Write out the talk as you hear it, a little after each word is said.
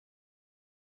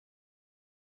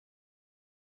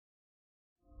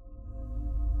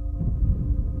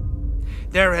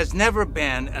There has never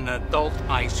been an adult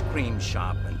ice cream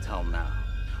shop until now.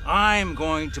 I'm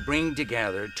going to bring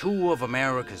together two of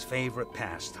America's favorite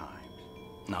pastimes.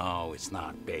 No, it's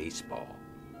not baseball.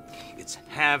 It's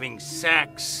having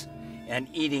sex and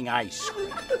eating ice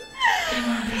cream.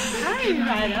 Hi,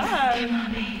 right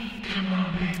on.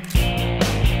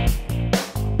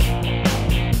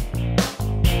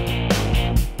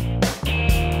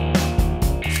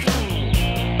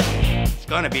 It's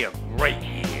gonna be a great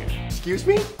year. Excuse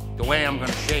me? The way I'm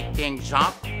gonna shake things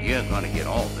up, you're gonna get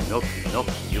all the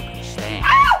nookie you can stand.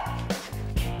 Ow!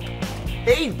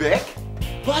 Hey, Vic.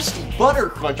 Busty Butter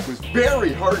Crunch was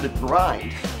very hard to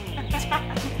grind.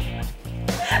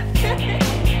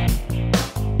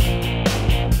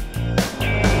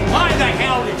 Why the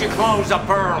hell did you close up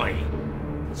early?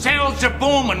 Sales are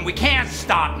booming. We can't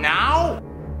stop now.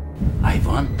 I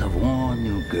want to warn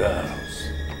you girls.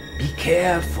 Be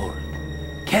careful.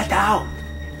 Get out.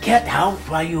 Get out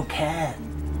while you can.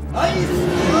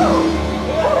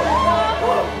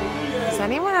 Has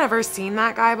anyone ever seen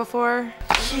that guy before?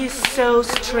 He's so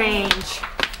strange.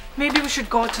 Maybe we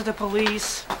should go to the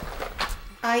police.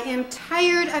 I am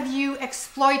tired of you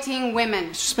exploiting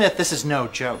women. Smith, this is no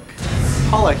joke.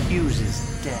 Paula Hughes is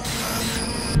dead.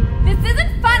 This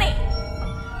isn't funny!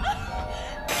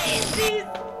 She's dead!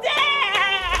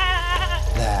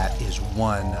 That is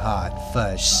one hot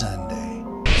fudge sundae.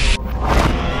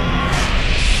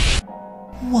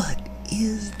 What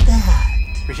is that?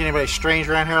 You seen anybody strange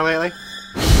around here lately?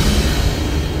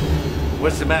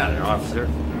 What's the matter, officer?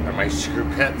 Are my screw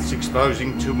pets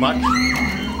exposing too much?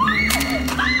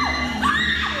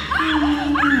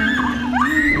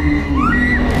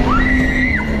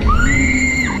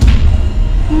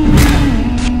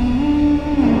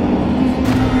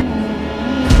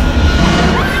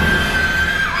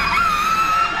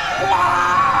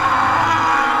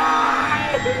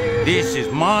 This is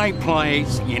my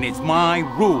place and it's my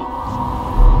rules.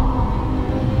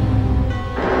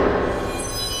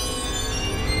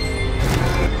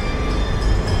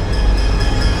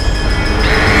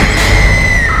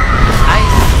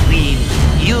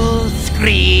 You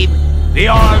scream, we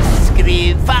all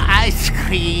scream for ice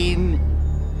cream.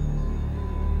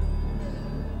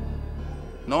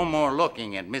 No more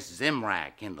looking at Mrs.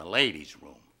 Imrak in the ladies'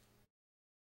 room.